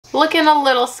looking a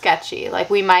little sketchy. Like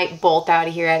we might bolt out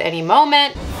of here at any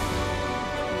moment.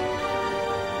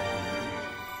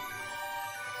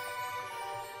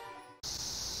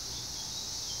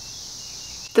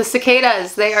 The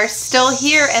cicadas, they are still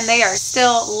here and they are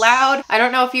still loud. I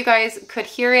don't know if you guys could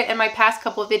hear it in my past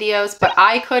couple of videos, but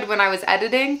I could when I was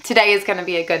editing. Today is gonna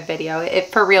be a good video. It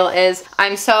for real is.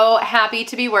 I'm so happy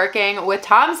to be working with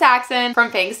Tom Saxon from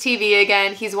FangzTV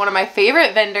again. He's one of my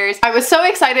favorite vendors. I was so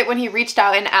excited when he reached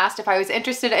out and asked if I was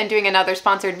interested in doing another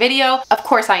sponsored video. Of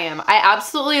course I am. I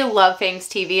absolutely love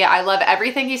FangzTV. I love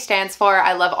everything he stands for.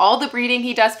 I love all the breeding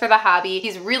he does for the hobby.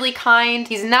 He's really kind.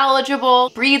 He's knowledgeable.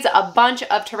 Breeds a bunch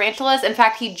of tarantulas. In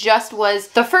fact, he just was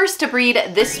the first to breed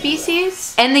this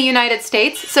species in the United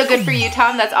States. So good for you,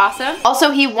 Tom. That's awesome. Also,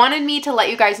 he wanted me to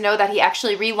let you guys know that he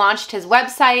actually relaunched his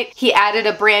website. He added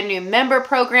a brand new member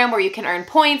program where you can earn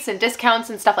points and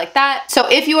discounts and stuff like that. So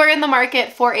if you are in the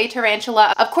market for a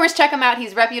tarantula, of course, check him out.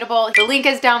 He's reputable. The link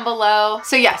is down below.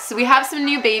 So yes, we have some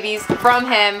new babies from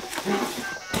him.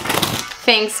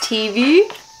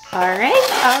 FangzTV. All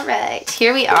right,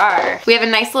 here we are. We have a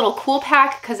nice little cool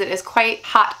pack because it is quite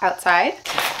hot outside.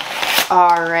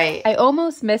 All right. I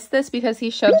almost missed this because he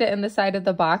shoved it in the side of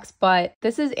the box, but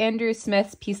this is Andrew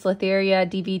Smith's Poecilotheria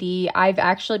DVD. I've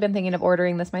actually been thinking of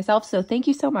ordering this myself, so thank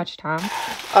you so much, Tom.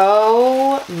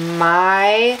 Oh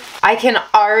my, I can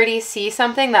already see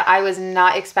something that I was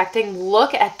not expecting.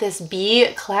 Look at this bee,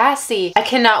 classy. I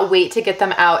cannot wait to get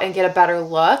them out and get a better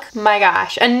look. My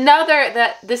gosh,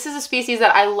 this is a species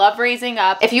that I love raising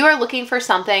up. If you are looking for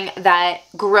something that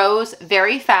grows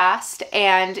very fast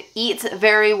and eats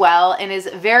very well and is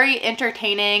very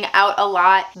entertaining out a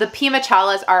lot, the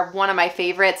Poecilotheras are one of my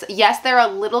favorites. Yes, they're a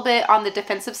little bit on the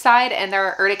defensive side and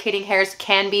their urticating hairs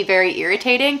can be very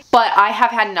irritating, but I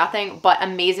have had nothing but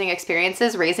amazing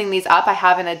experiences raising these up. I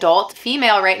have an adult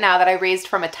female right now that I raised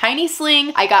from a tiny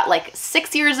sling. I got like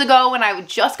 6 years ago when I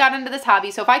just got into this hobby.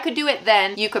 So if I could do it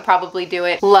then, you could probably do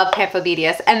it. Love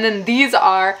Pamphobedius. And then these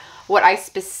are what I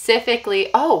specifically,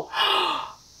 oh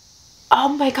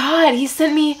my God, he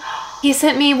sent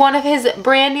me one of his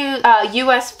brand new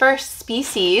US first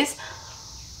species.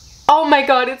 Oh my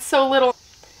God, it's so little.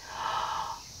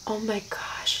 Oh my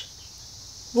gosh.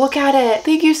 Look at it.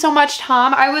 Thank you so much,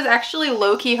 Tom. I was actually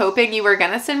low-key hoping you were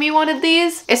gonna send me one of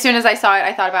these. As soon as I saw it,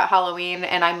 I thought about Halloween,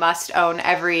 and I must own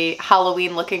every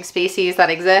Halloween-looking species that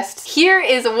exists. Here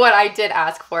is what I did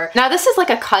ask for. Now, this is like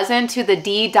a cousin to the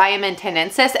D.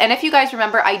 diamantinensis, and if you guys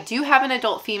remember, I do have an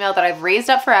adult female that I've raised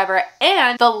up forever,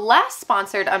 and the last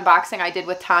sponsored unboxing I did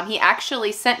with Tom, he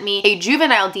actually sent me a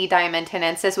juvenile D.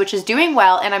 diamantinensis, which is doing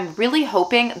well, and I'm really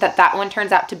hoping that that one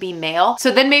turns out to be male,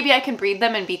 so then maybe I can breed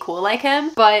them and be cool like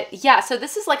him. But yeah, so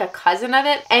this is like a cousin of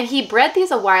it, and he bred these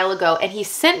a while ago and he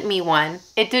sent me one.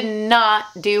 It did not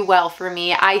do well for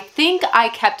me. I think I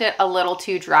kept it a little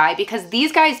too dry because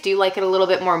these guys do like it a little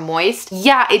bit more moist.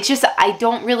 Yeah, it just, I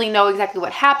don't really know exactly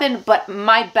what happened, but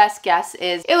my best guess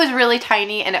is it was really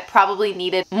tiny and it probably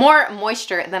needed more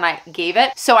moisture than I gave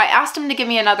it. So I asked him to give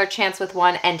me another chance with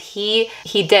one, and he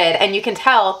did. And you can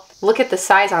tell, look at the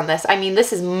size on this. I mean,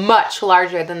 this is much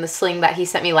larger than the sling that he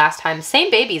sent me last time. Same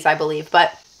babies, I believe,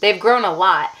 but they've grown a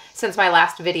lot since my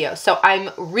last video. So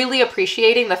I'm really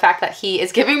appreciating the fact that he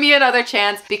is giving me another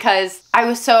chance because I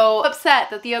was so upset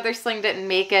that the other sling didn't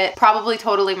make it. Probably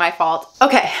totally my fault.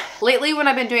 Okay, lately when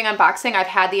I've been doing unboxing, I've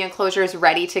had the enclosures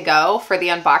ready to go for the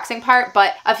unboxing part,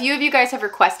 but a few of you guys have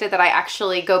requested that I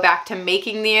actually go back to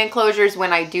making the enclosures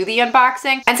when I do the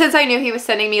unboxing. And since I knew he was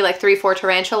sending me like 3-4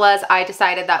 tarantulas, I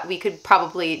decided that we could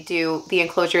probably do the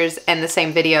enclosures in the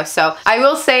same video. So I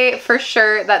will say for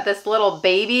sure that this little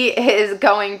baby is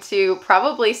going to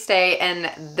probably stay in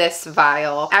this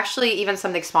vial. Actually, even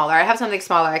something smaller. I have something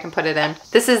smaller I can put it in.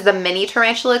 This is the mini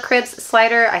tarantula cribs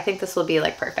slider. I think this will be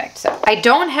like perfect. So I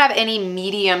don't have any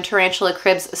medium tarantula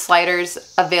cribs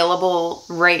sliders available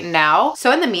right now.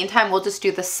 So in the meantime, we'll just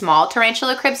do the small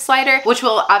tarantula crib slider, which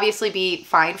will obviously be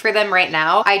fine for them right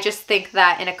now. I just think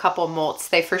that in a couple molts,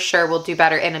 they for sure will do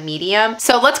better in a medium.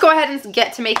 So let's go ahead and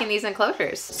get to making these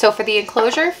enclosures. So for the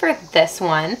enclosure for this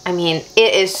one, I mean,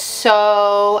 it is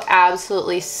so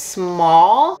absolutely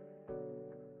small.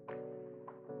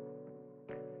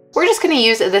 We're just gonna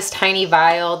use this tiny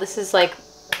vial. This is like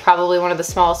probably one of the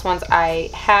smallest ones I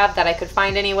have that I could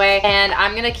find anyway. And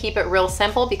I'm gonna keep it real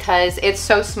simple because it's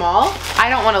so small, I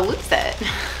don't wanna lose it.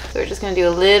 So we're just gonna do a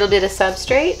little bit of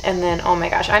substrate, and then, oh my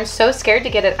gosh, I'm so scared to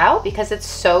get it out because it's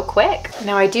so quick.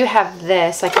 Now I do have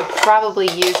this. I could probably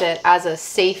use it as a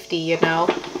safety, you know,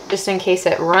 just in case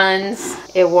it runs,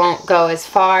 it won't go as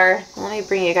far. Let me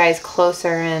bring you guys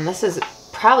closer in. This is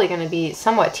probably gonna be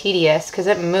somewhat tedious because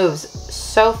it moves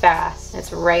so fast.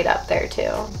 It's right up there too.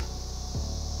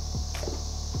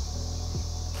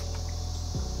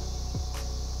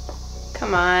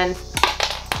 Come on.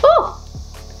 Woo!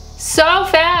 So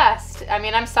fast. I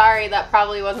mean, I'm sorry, that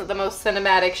probably wasn't the most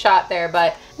cinematic shot there,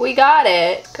 but we got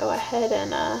it. Go ahead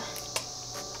and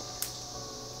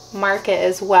mark it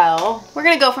as well. We're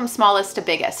gonna go from smallest to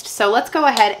biggest. So let's go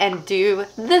ahead and do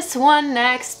this one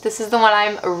next. This is the one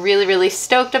I'm really, really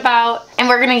stoked about. And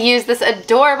we're gonna use this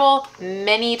adorable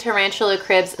mini tarantula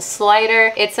cribs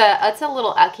slider. It's a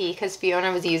little ucky because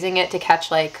Fiona was using it to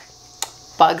catch like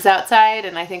bugs outside,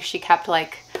 and I think she kept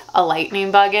like a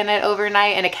lightning bug in it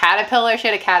overnight and a caterpillar. She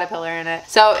had a caterpillar in it.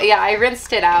 So yeah, I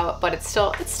rinsed it out, but it's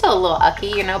still a little ucky,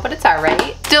 you know, but it's all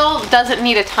right. Still doesn't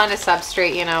need a ton of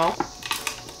substrate, you know.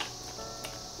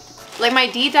 Like my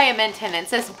D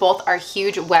diamantinensis both are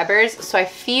huge webbers, so I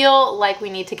feel like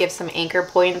we need to give some anchor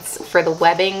points for the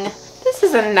webbing. This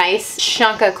is a nice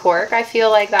chunk of cork. I feel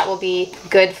like that will be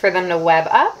good for them to web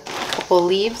up. A couple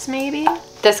leaves maybe.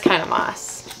 This kind of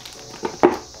moss.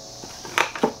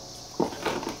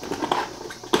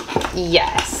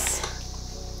 Yes.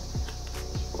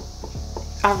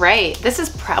 All right, this is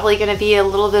probably gonna be a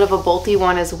little bit of a bolty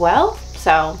one as well,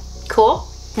 so cool.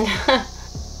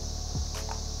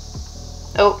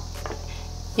 Oh,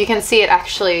 you can see it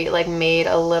actually like made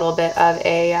a little bit of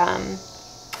a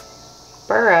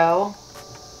burrow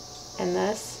in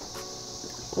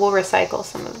this. We'll recycle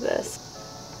some of this.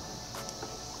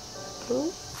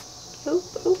 Oop, oop,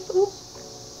 oop, oop.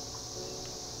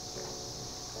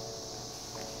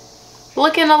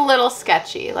 Looking a little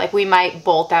sketchy, like we might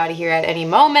bolt out of here at any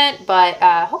moment, but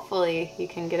hopefully you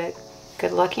can get a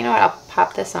good look. You know what, I'll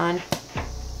pop this on.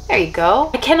 There you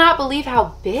go. I cannot believe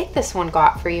how big this one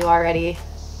got for you already.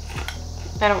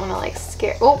 I don't want to like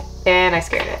scare, oh, and I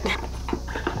scared it.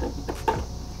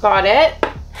 Got it.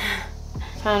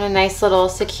 Found a nice little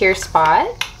secure spot.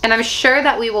 And I'm sure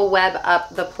that we will web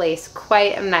up the place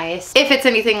quite nice if it's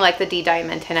anything like the D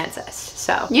diamantinensis.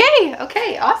 So yay,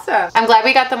 okay, awesome. I'm glad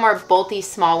we got the more bolty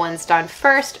small ones done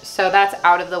first, so that's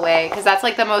out of the way because that's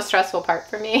like the most stressful part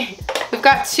for me. We've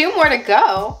got 2 more to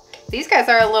go. These guys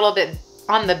are a little bit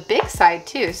on the big side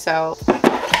too, so.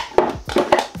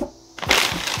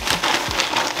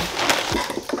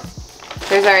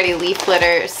 There's already leaf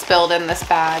litter spilled in this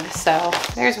bag, so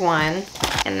there's one.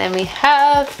 And then we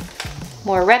have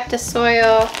more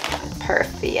Reptisoil.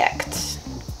 Perfect.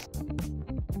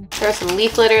 Throw some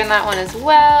leaf litter in that one as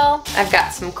well. I've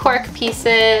got some cork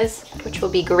pieces, which will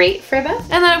be great for them.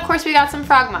 And then of course we got some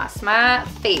frog moss, my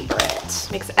favorite.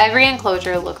 Makes every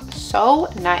enclosure look so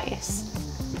nice.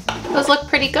 Those look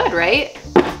pretty good, right?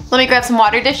 Let me grab some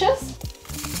water dishes.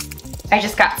 I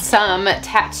just got some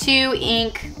tattoo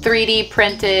ink 3D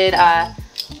printed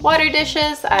water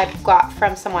dishes I've got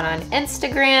from someone on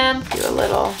Instagram. Do a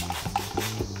little,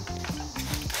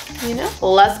 you know,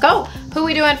 let's go. Who are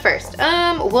we doing first?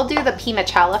 We'll do the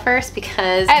Pimachala first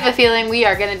because I have a feeling we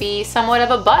are gonna be somewhat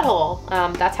of a butthole.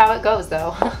 That's how it goes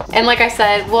though. And like I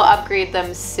said, we'll upgrade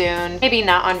them soon. Maybe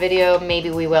not on video, maybe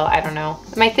we will, I don't know.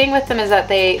 My thing with them is that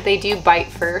they do bite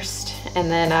first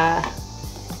and then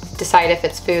decide if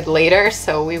it's food later,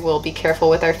 so we will be careful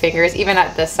with our fingers, even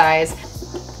at this size.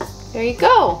 There you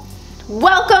go.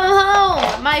 Welcome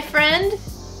home, my friend.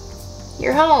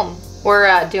 You're home.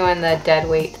 We're doing the dead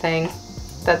weight thing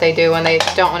that they do when they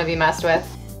don't want to be messed with.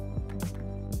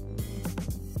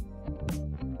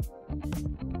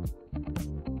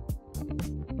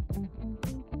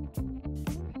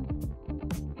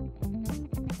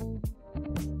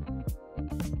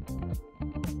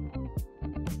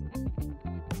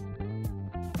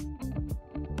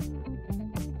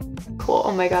 Cool.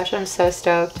 Oh my gosh, I'm so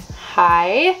stoked.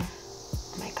 Hi.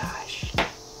 Oh my gosh.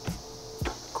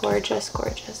 Gorgeous,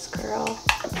 gorgeous girl.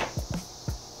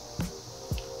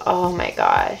 Oh my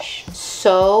gosh,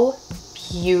 so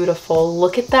beautiful.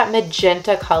 Look at that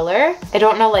magenta color. I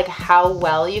don't know like how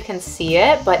well you can see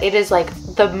it, but it is like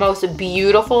the most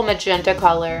beautiful magenta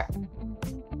color.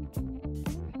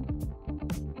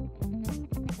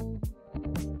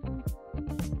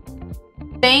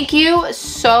 Thank you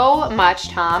so much,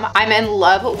 Tom. I'm in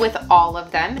love with all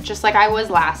of them, just like I was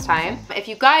last time. If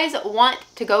you guys want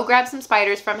to go grab some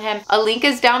spiders from him, a link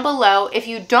is down below. If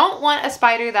you don't want a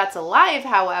spider that's alive,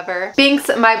 however, Binks,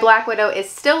 my Black Widow,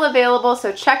 is still available,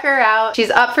 so check her out.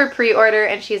 She's up for pre-order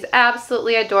and she's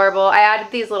absolutely adorable. I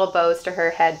added these little bows to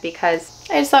her head because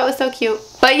I just thought it was so cute.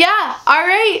 But yeah, all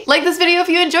right. Like this video if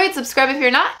you enjoyed, subscribe if you're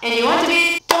not, and you want to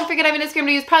be. Don't forget forget I have an Instagram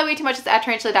to use probably way too much. It's at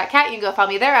Tarantula.kat. You can go follow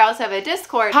me there. I also have a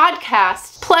Discord,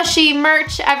 podcast, plushie,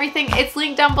 merch, everything. It's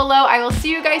linked down below. I will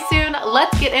see you guys soon.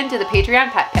 Let's get into the Patreon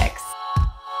pet picks.